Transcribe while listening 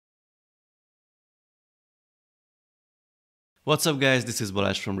What's up guys, this is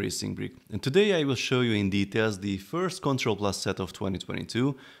Balázs from RacingBrick, and today I will show you in details the first Control Plus set of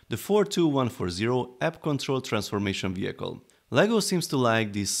 2022, the 42140 App Control Transformation Vehicle. LEGO seems to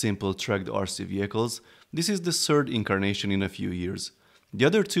like these simple tracked RC vehicles. This is the third incarnation in a few years. The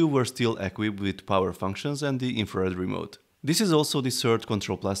other two were still equipped with power functions and the infrared remote. This is also the third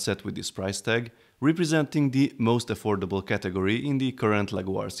Control Plus set with this price tag, representing the most affordable category in the current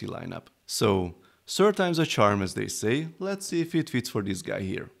LEGO RC lineup. So, third time's a charm, as they say. Let's see if it fits for this guy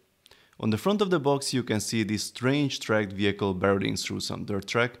here. On the front of the box you can see this strange tracked vehicle barreling through some dirt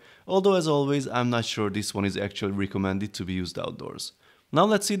track, although as always I'm not sure this one is actually recommended to be used outdoors. Now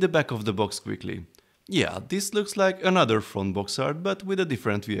let's see the back of the box quickly. Yeah, this looks like another front box art but with a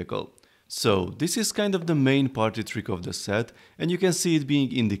different vehicle. So this is kind of the main party trick of the set, and you can see it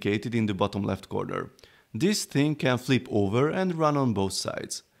being indicated in the bottom left corner. This thing can flip over and run on both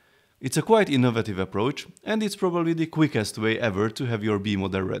sides. It's a quite innovative approach, and it's probably the quickest way ever to have your B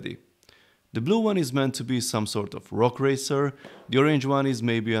model ready. The blue one is meant to be some sort of rock racer, the orange one is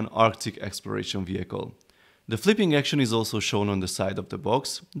maybe an Arctic exploration vehicle. The flipping action is also shown on the side of the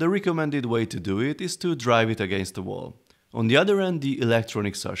box. The recommended way to do it is to drive it against the wall. On the other end the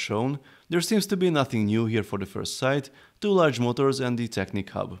electronics are shown. There seems to be nothing new here for the first sight, two large motors and the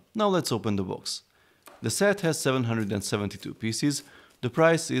Technic hub. Now let's open the box. The set has 772 pieces. The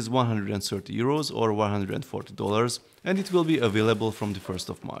price is €130 or $140, and it will be available from the 1st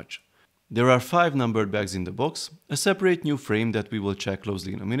of March. There are 5 numbered bags in the box, a separate new frame that we will check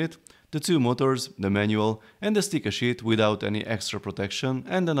closely in a minute, the 2 motors, the manual, and the sticker sheet without any extra protection,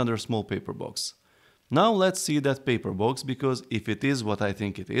 and another small paper box. Now let's see that paper box, because if it is what I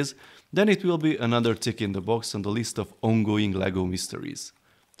think it is, then it will be another tick in the box on the list of ongoing LEGO mysteries.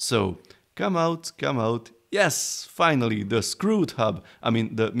 So, come out, come out. Yes, finally, the screwed hub,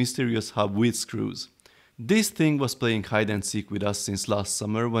 the mysterious hub with screws. This thing was playing hide and seek with us since last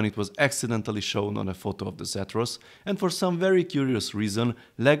summer when it was accidentally shown on a photo of the Zetros, and for some very curious reason,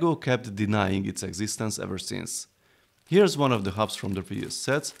 LEGO kept denying its existence ever since. Here's one of the hubs from the previous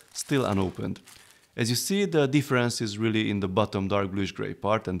sets, still unopened. As you see, the difference is really in the bottom dark bluish grey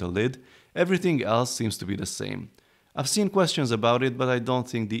part and the lid. Everything else seems to be the same. I've seen questions about it, but I don't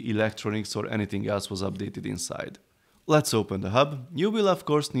think the electronics or anything else was updated inside. Let's open the hub. You will of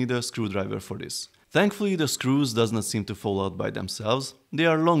course need a screwdriver for this. Thankfully the screws does not seem to fall out by themselves. They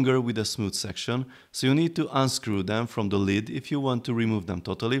are longer with a smooth section, so you need to unscrew them from the lid if you want to remove them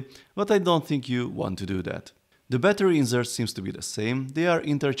totally, but I don't think you want to do that. The battery insert seems to be the same. They are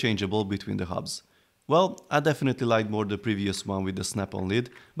interchangeable between the hubs. Well, I definitely liked more the previous one with the snap-on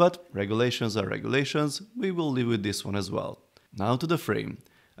lid, but regulations are regulations, we will live with this one as well. Now to the frame.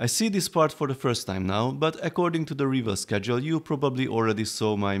 I see this part for the first time now, but according to the reveal schedule you probably already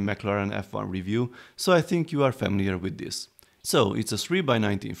saw my McLaren F1 review, so I think you are familiar with this. So, it's a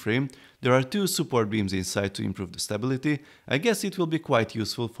 3x19 frame, there are 2 support beams inside to improve the stability. I guess it will be quite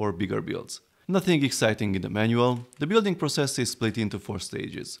useful for bigger builds. Nothing exciting in the manual. The building process is split into 4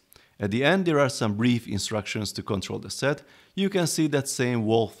 stages. At the end there are some brief instructions to control the set. You can see that same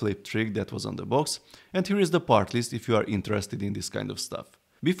wall flip trick that was on the box, and here is the part list if you are interested in this kind of stuff.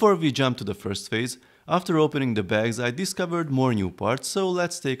 Before we jump to the first phase, after opening the bags I discovered more new parts, so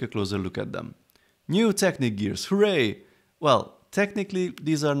let's take a closer look at them. New Technic gears, hooray! Well, technically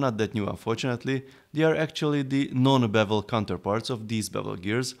these are not that new unfortunately, they are actually the non-bevel counterparts of these bevel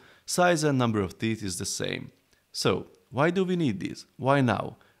gears. Size and number of teeth is the same. So, why do we need these? Why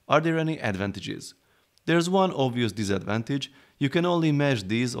now? Are there any advantages? There's one obvious disadvantage: you can only mesh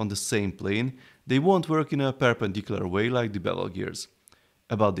these on the same plane, they won't work in a perpendicular way like the bevel gears.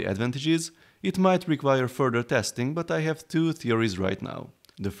 About the advantages, it might require further testing, but I have 2 theories right now.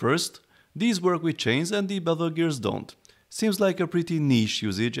 The first, these work with chains and the bevel gears don't. Seems like a pretty niche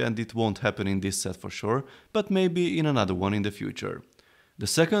usage and it won't happen in this set for sure, but maybe in another one in the future. The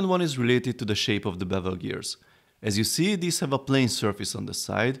second one is related to the shape of the bevel gears. As you see, these have a plane surface on the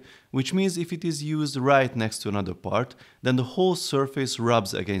side, which means if it is used right next to another part, then the whole surface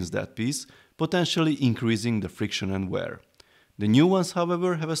rubs against that piece, potentially increasing the friction and wear. The new ones,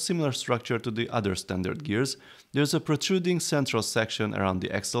 however, have a similar structure to the other standard gears. There's a protruding central section around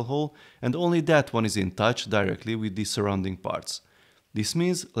the axle hole, and only that one is in touch directly with the surrounding parts. This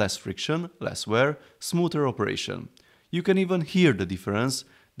means less friction, less wear, smoother operation. You can even hear the difference.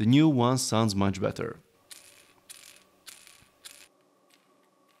 The new one sounds much better.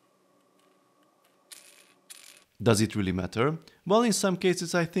 Does it really matter? Well, in some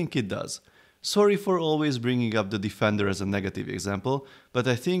cases I think it does. Sorry for always bringing up the Defender as a negative example, but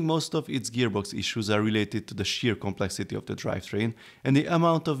I think most of its gearbox issues are related to the sheer complexity of the drivetrain and the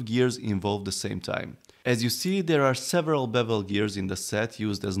amount of gears involved at the same time. As you see, there are several bevel gears in the set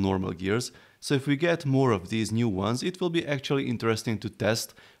used as normal gears, so if we get more of these new ones, it will be actually interesting to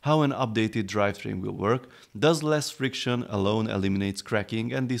test how an updated drivetrain will work, thus less friction alone eliminates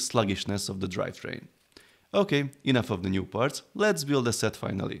cracking and the sluggishness of the drivetrain. Okay, enough of the new parts, let's build the set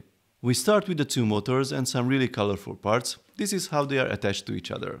finally. We start with the two motors and some really colorful parts. This is how they are attached to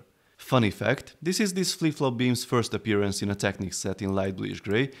each other. Funny fact, this is this flip-flop beam's first appearance in a Technic set in light bluish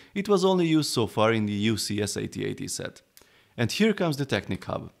grey. It was only used so far in the UCS 8080 set. And here comes the Technic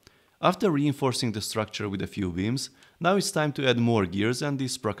hub. After reinforcing the structure with a few beams, now it's time to add more gears and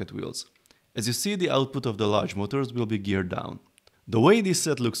these sprocket wheels. As you see, the output of the large motors will be geared down. The way this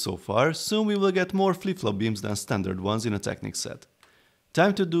set looks so far, soon we will get more flip-flop beams than standard ones in a Technic set.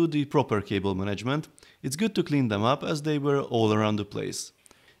 Time to do the proper cable management. It's good to clean them up as they were all around the place.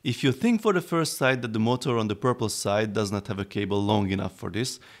 If you think for the first sight that the motor on the purple side does not have a cable long enough for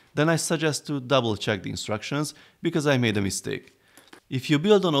this, then I suggest to double check the instructions because I made a mistake. If you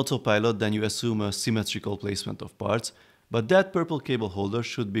build on autopilot, then you assume a symmetrical placement of parts, but that purple cable holder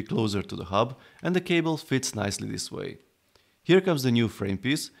should be closer to the hub and the cable fits nicely this way. Here comes the new frame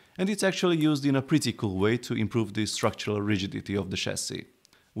piece, and it's actually used in a pretty cool way to improve the structural rigidity of the chassis.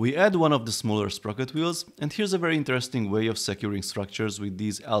 We add one of the smaller sprocket wheels, and here's a very interesting way of securing structures with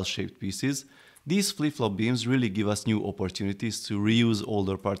these L-shaped pieces. These flip-flop beams really give us new opportunities to reuse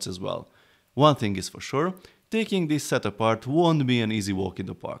older parts as well. One thing is for sure, taking this set apart won't be an easy walk in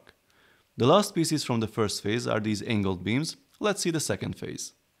the park. The last pieces from the first phase are these angled beams. Let's see the second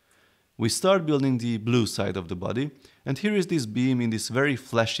phase. We start building the blue side of the body, and here is this beam in this very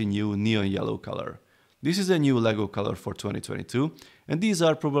flashy new neon yellow color. This is a new LEGO color for 2022, and these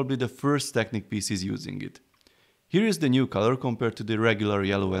are probably the first Technic pieces using it. Here is the new color compared to the regular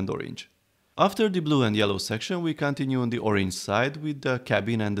yellow and orange. After the blue and yellow section, we continue on the orange side with the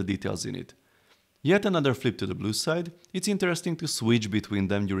cabin and the details in it. Yet another flip to the blue side. It's interesting to switch between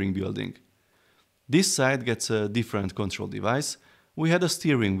them during building. This side gets a different control device. We had a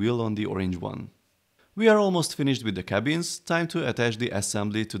steering wheel on the orange one. We are almost finished with the cabins, time to attach the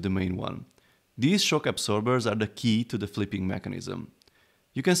assembly to the main one. These shock absorbers are the key to the flipping mechanism.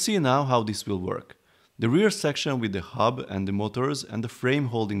 You can see now how this will work. The rear section with the hub and the motors and the frame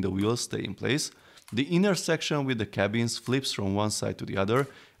holding the wheels stay in place. The inner section with the cabins flips from one side to the other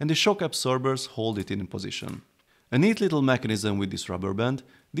and the shock absorbers hold it in position. A neat little mechanism with this rubber band.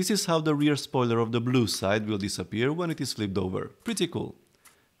 This is how the rear spoiler of the blue side will disappear when it is flipped over. Pretty cool.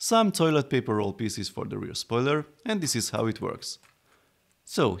 Some toilet paper roll pieces for the rear spoiler, and this is how it works.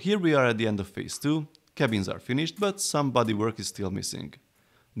 So here we are at the end of phase 2. Cabins are finished, but some bodywork is still missing.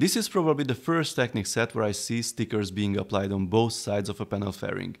 This is probably the first Technic set where I see stickers being applied on both sides of a panel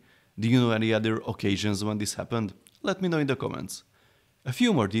fairing. Do you know any other occasions when this happened? Let me know in the comments. A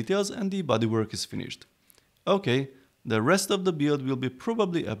few more details and the bodywork is finished. Okay, the rest of the build will be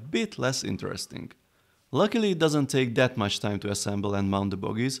probably a bit less interesting. Luckily it doesn't take that much time to assemble and mount the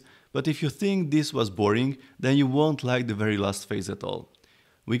bogies, but if you think this was boring, then you won't like the very last phase at all.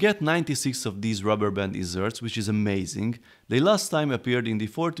 We get 96 of these rubber band inserts, which is amazing. They last time appeared in the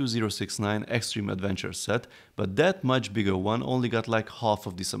 42069 Extreme Adventure set, but that much bigger one only got like half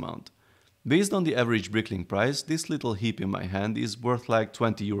of this amount. Based on the average bricklink price, this little heap in my hand is worth like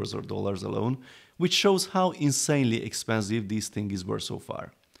 20 euros or dollars alone, which shows how insanely expensive these things were so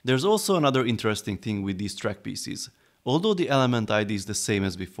far. There's also another interesting thing with these track pieces. Although the element ID is the same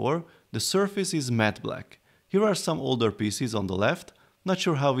as before, the surface is matte black. Here are some older pieces on the left. Not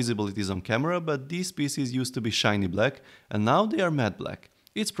sure how visible it is on camera, but these pieces used to be shiny black and now they are matte black.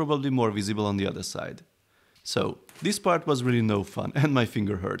 It's probably more visible on the other side. So, this part was really no fun and my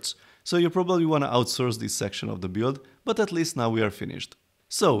finger hurts. So you probably want to outsource this section of the build, but at least now we are finished.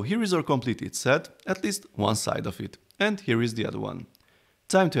 So here is our completed set, at least one side of it, and here is the other one.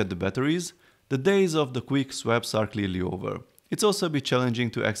 Time to add the batteries. The days of the quick swaps are clearly over. It's also a bit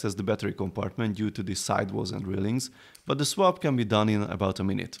challenging to access the battery compartment due to the sidewalls and railings, but the swap can be done in about a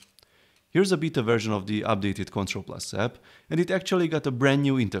minute. Here's a beta version of the updated Control Plus app, and it actually got a brand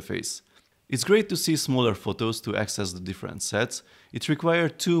new interface. It's great to see smaller photos to access the different sets. It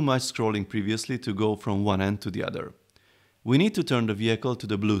required too much scrolling previously to go from one end to the other. We need to turn the vehicle to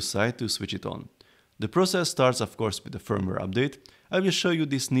the blue side to switch it on. The process starts of course with the firmware update. I will show you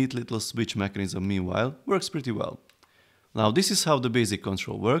this neat little switch mechanism meanwhile, works pretty well. Now this is how the basic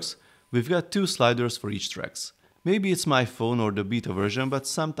control works. We've got two sliders for each tracks. Maybe it's my phone or the beta version, but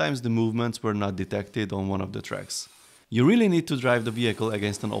sometimes the movements were not detected on one of the tracks. You really need to drive the vehicle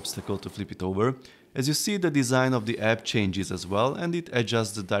against an obstacle to flip it over. As you see, the design of the app changes as well, and it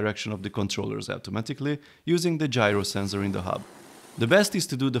adjusts the direction of the controllers automatically using the gyro sensor in the hub. The best is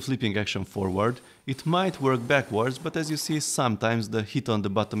to do the flipping action forward. It might work backwards, but as you see, sometimes the hit on the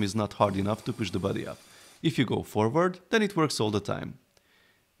bottom is not hard enough to push the body up. If you go forward, then it works all the time.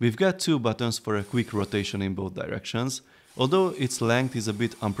 We've got two buttons for a quick rotation in both directions. Although its length is a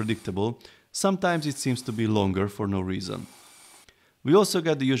bit unpredictable, sometimes it seems to be longer for no reason. We also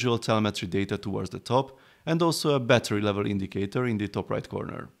get the usual telemetry data towards the top and also a battery level indicator in the top right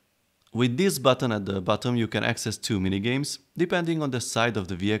corner. With this button at the bottom you can access two minigames, depending on the side of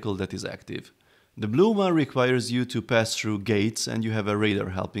the vehicle that is active. The blue one requires you to pass through gates and you have a radar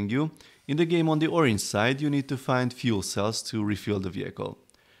helping you. In the game on the orange side you need to find fuel cells to refuel the vehicle.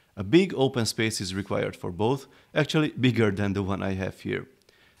 A big open space is required for both, actually bigger than the one I have here.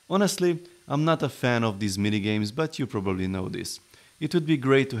 Honestly, I'm not a fan of these minigames, but you probably know this. It would be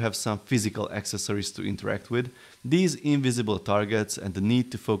great to have some physical accessories to interact with. These invisible targets and the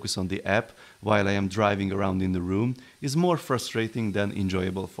need to focus on the app while I am driving around in the room is more frustrating than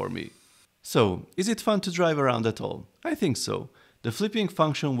enjoyable for me. So, is it fun to drive around at all? I think so. The flipping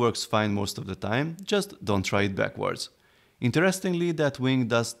function works fine most of the time, just don't try it backwards. Interestingly, that wing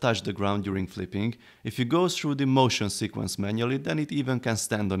does touch the ground during flipping. If you go through the motion sequence manually, then it even can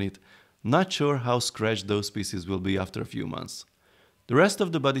stand on it. Not sure how scratched those pieces will be after a few months. The rest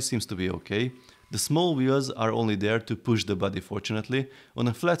of the body seems to be okay. The small wheels are only there to push the body fortunately. On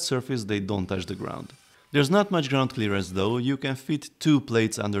a flat surface they don't touch the ground. There's not much ground clearance though. You can fit 2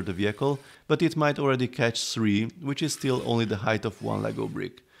 plates under the vehicle, but it might already catch 3, which is still only the height of one LEGO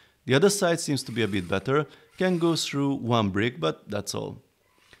brick. The other side seems to be a bit better, can go through 1 brick, but that's all.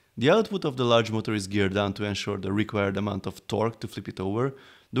 The output of the large motor is geared down to ensure the required amount of torque to flip it over.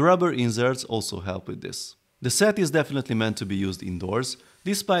 The rubber inserts also help with this. The set is definitely meant to be used indoors,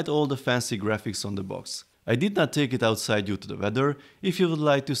 despite all the fancy graphics on the box. I did not take it outside due to the weather. If you would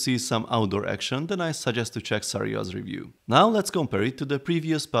like to see some outdoor action, then I suggest to check Saria's review. Now let's compare it to the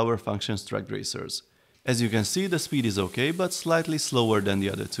previous Power Functions track racers. As you can see, the speed is okay, but slightly slower than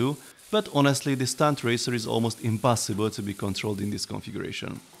the other two, but honestly the stunt racer is almost impossible to be controlled in this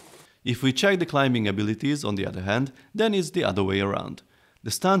configuration. If we check the climbing abilities, on the other hand, then it's the other way around.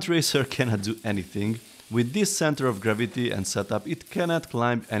 The stunt racer cannot do anything. With this center of gravity and setup, it cannot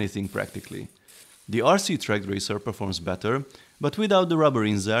climb anything practically. The RC track racer performs better, but without the rubber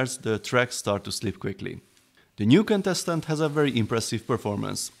inserts, the tracks start to slip quickly. The new contestant has a very impressive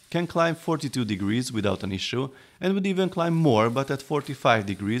performance, can climb 42 degrees without an issue, and would even climb more, but at 45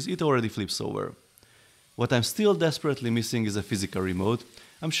 degrees it already flips over. What I'm still desperately missing is a physical remote.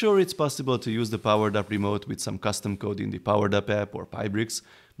 I'm sure it's possible to use the powered up remote with some custom code in the powered up app or PyBricks,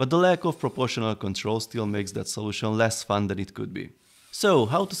 but the lack of proportional control still makes that solution less fun than it could be. So,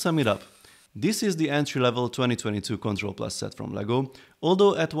 how to sum it up? This is the entry-level 2022 Control Plus set from LEGO,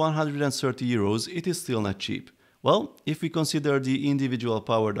 although at 130 euros it is still not cheap. Well, if we consider the individual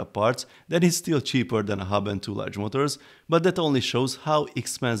powered up parts, then it's still cheaper than a hub and 2 large motors, but that only shows how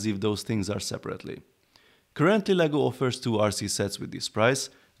expensive those things are separately. Currently LEGO offers 2 RC sets with this price,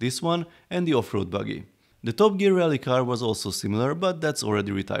 this one and the off-road buggy. The Top Gear rally car was also similar, but that's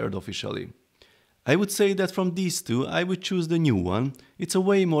already retired officially. I would say that from these two I would choose the new one. It's a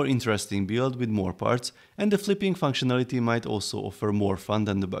way more interesting build with more parts, and the flipping functionality might also offer more fun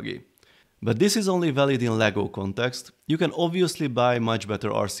than the buggy. But this is only valid in LEGO context. You can obviously buy much better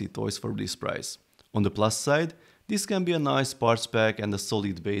RC toys for this price. On the plus side, this can be a nice parts pack and a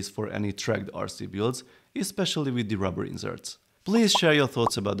solid base for any tracked RC builds, especially with the rubber inserts. Please share your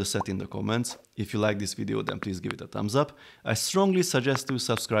thoughts about the set in the comments. If you like this video, then please give it a thumbs up. I strongly suggest to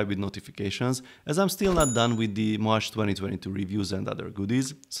subscribe with notifications, as I'm still not done with the March 2022 reviews and other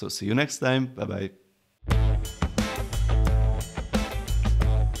goodies. So see you next time, bye bye.